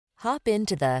Hop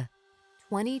into the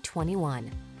 2021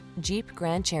 Jeep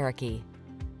Grand Cherokee.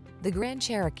 The Grand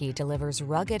Cherokee delivers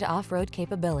rugged off-road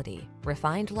capability,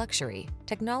 refined luxury,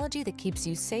 technology that keeps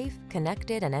you safe,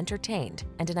 connected, and entertained,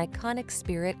 and an iconic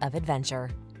spirit of adventure.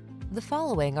 The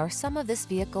following are some of this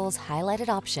vehicle's highlighted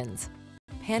options: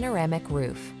 panoramic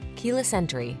roof, keyless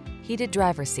entry, heated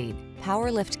driver's seat, power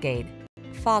liftgate,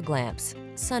 fog lamps,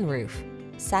 sunroof,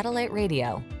 satellite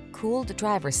radio, cooled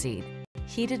driver's seat,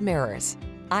 heated mirrors,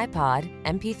 iPod,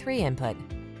 MP3 input.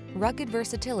 Rugged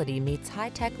versatility meets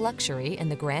high-tech luxury in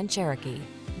the Grand Cherokee.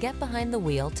 Get behind the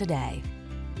wheel today.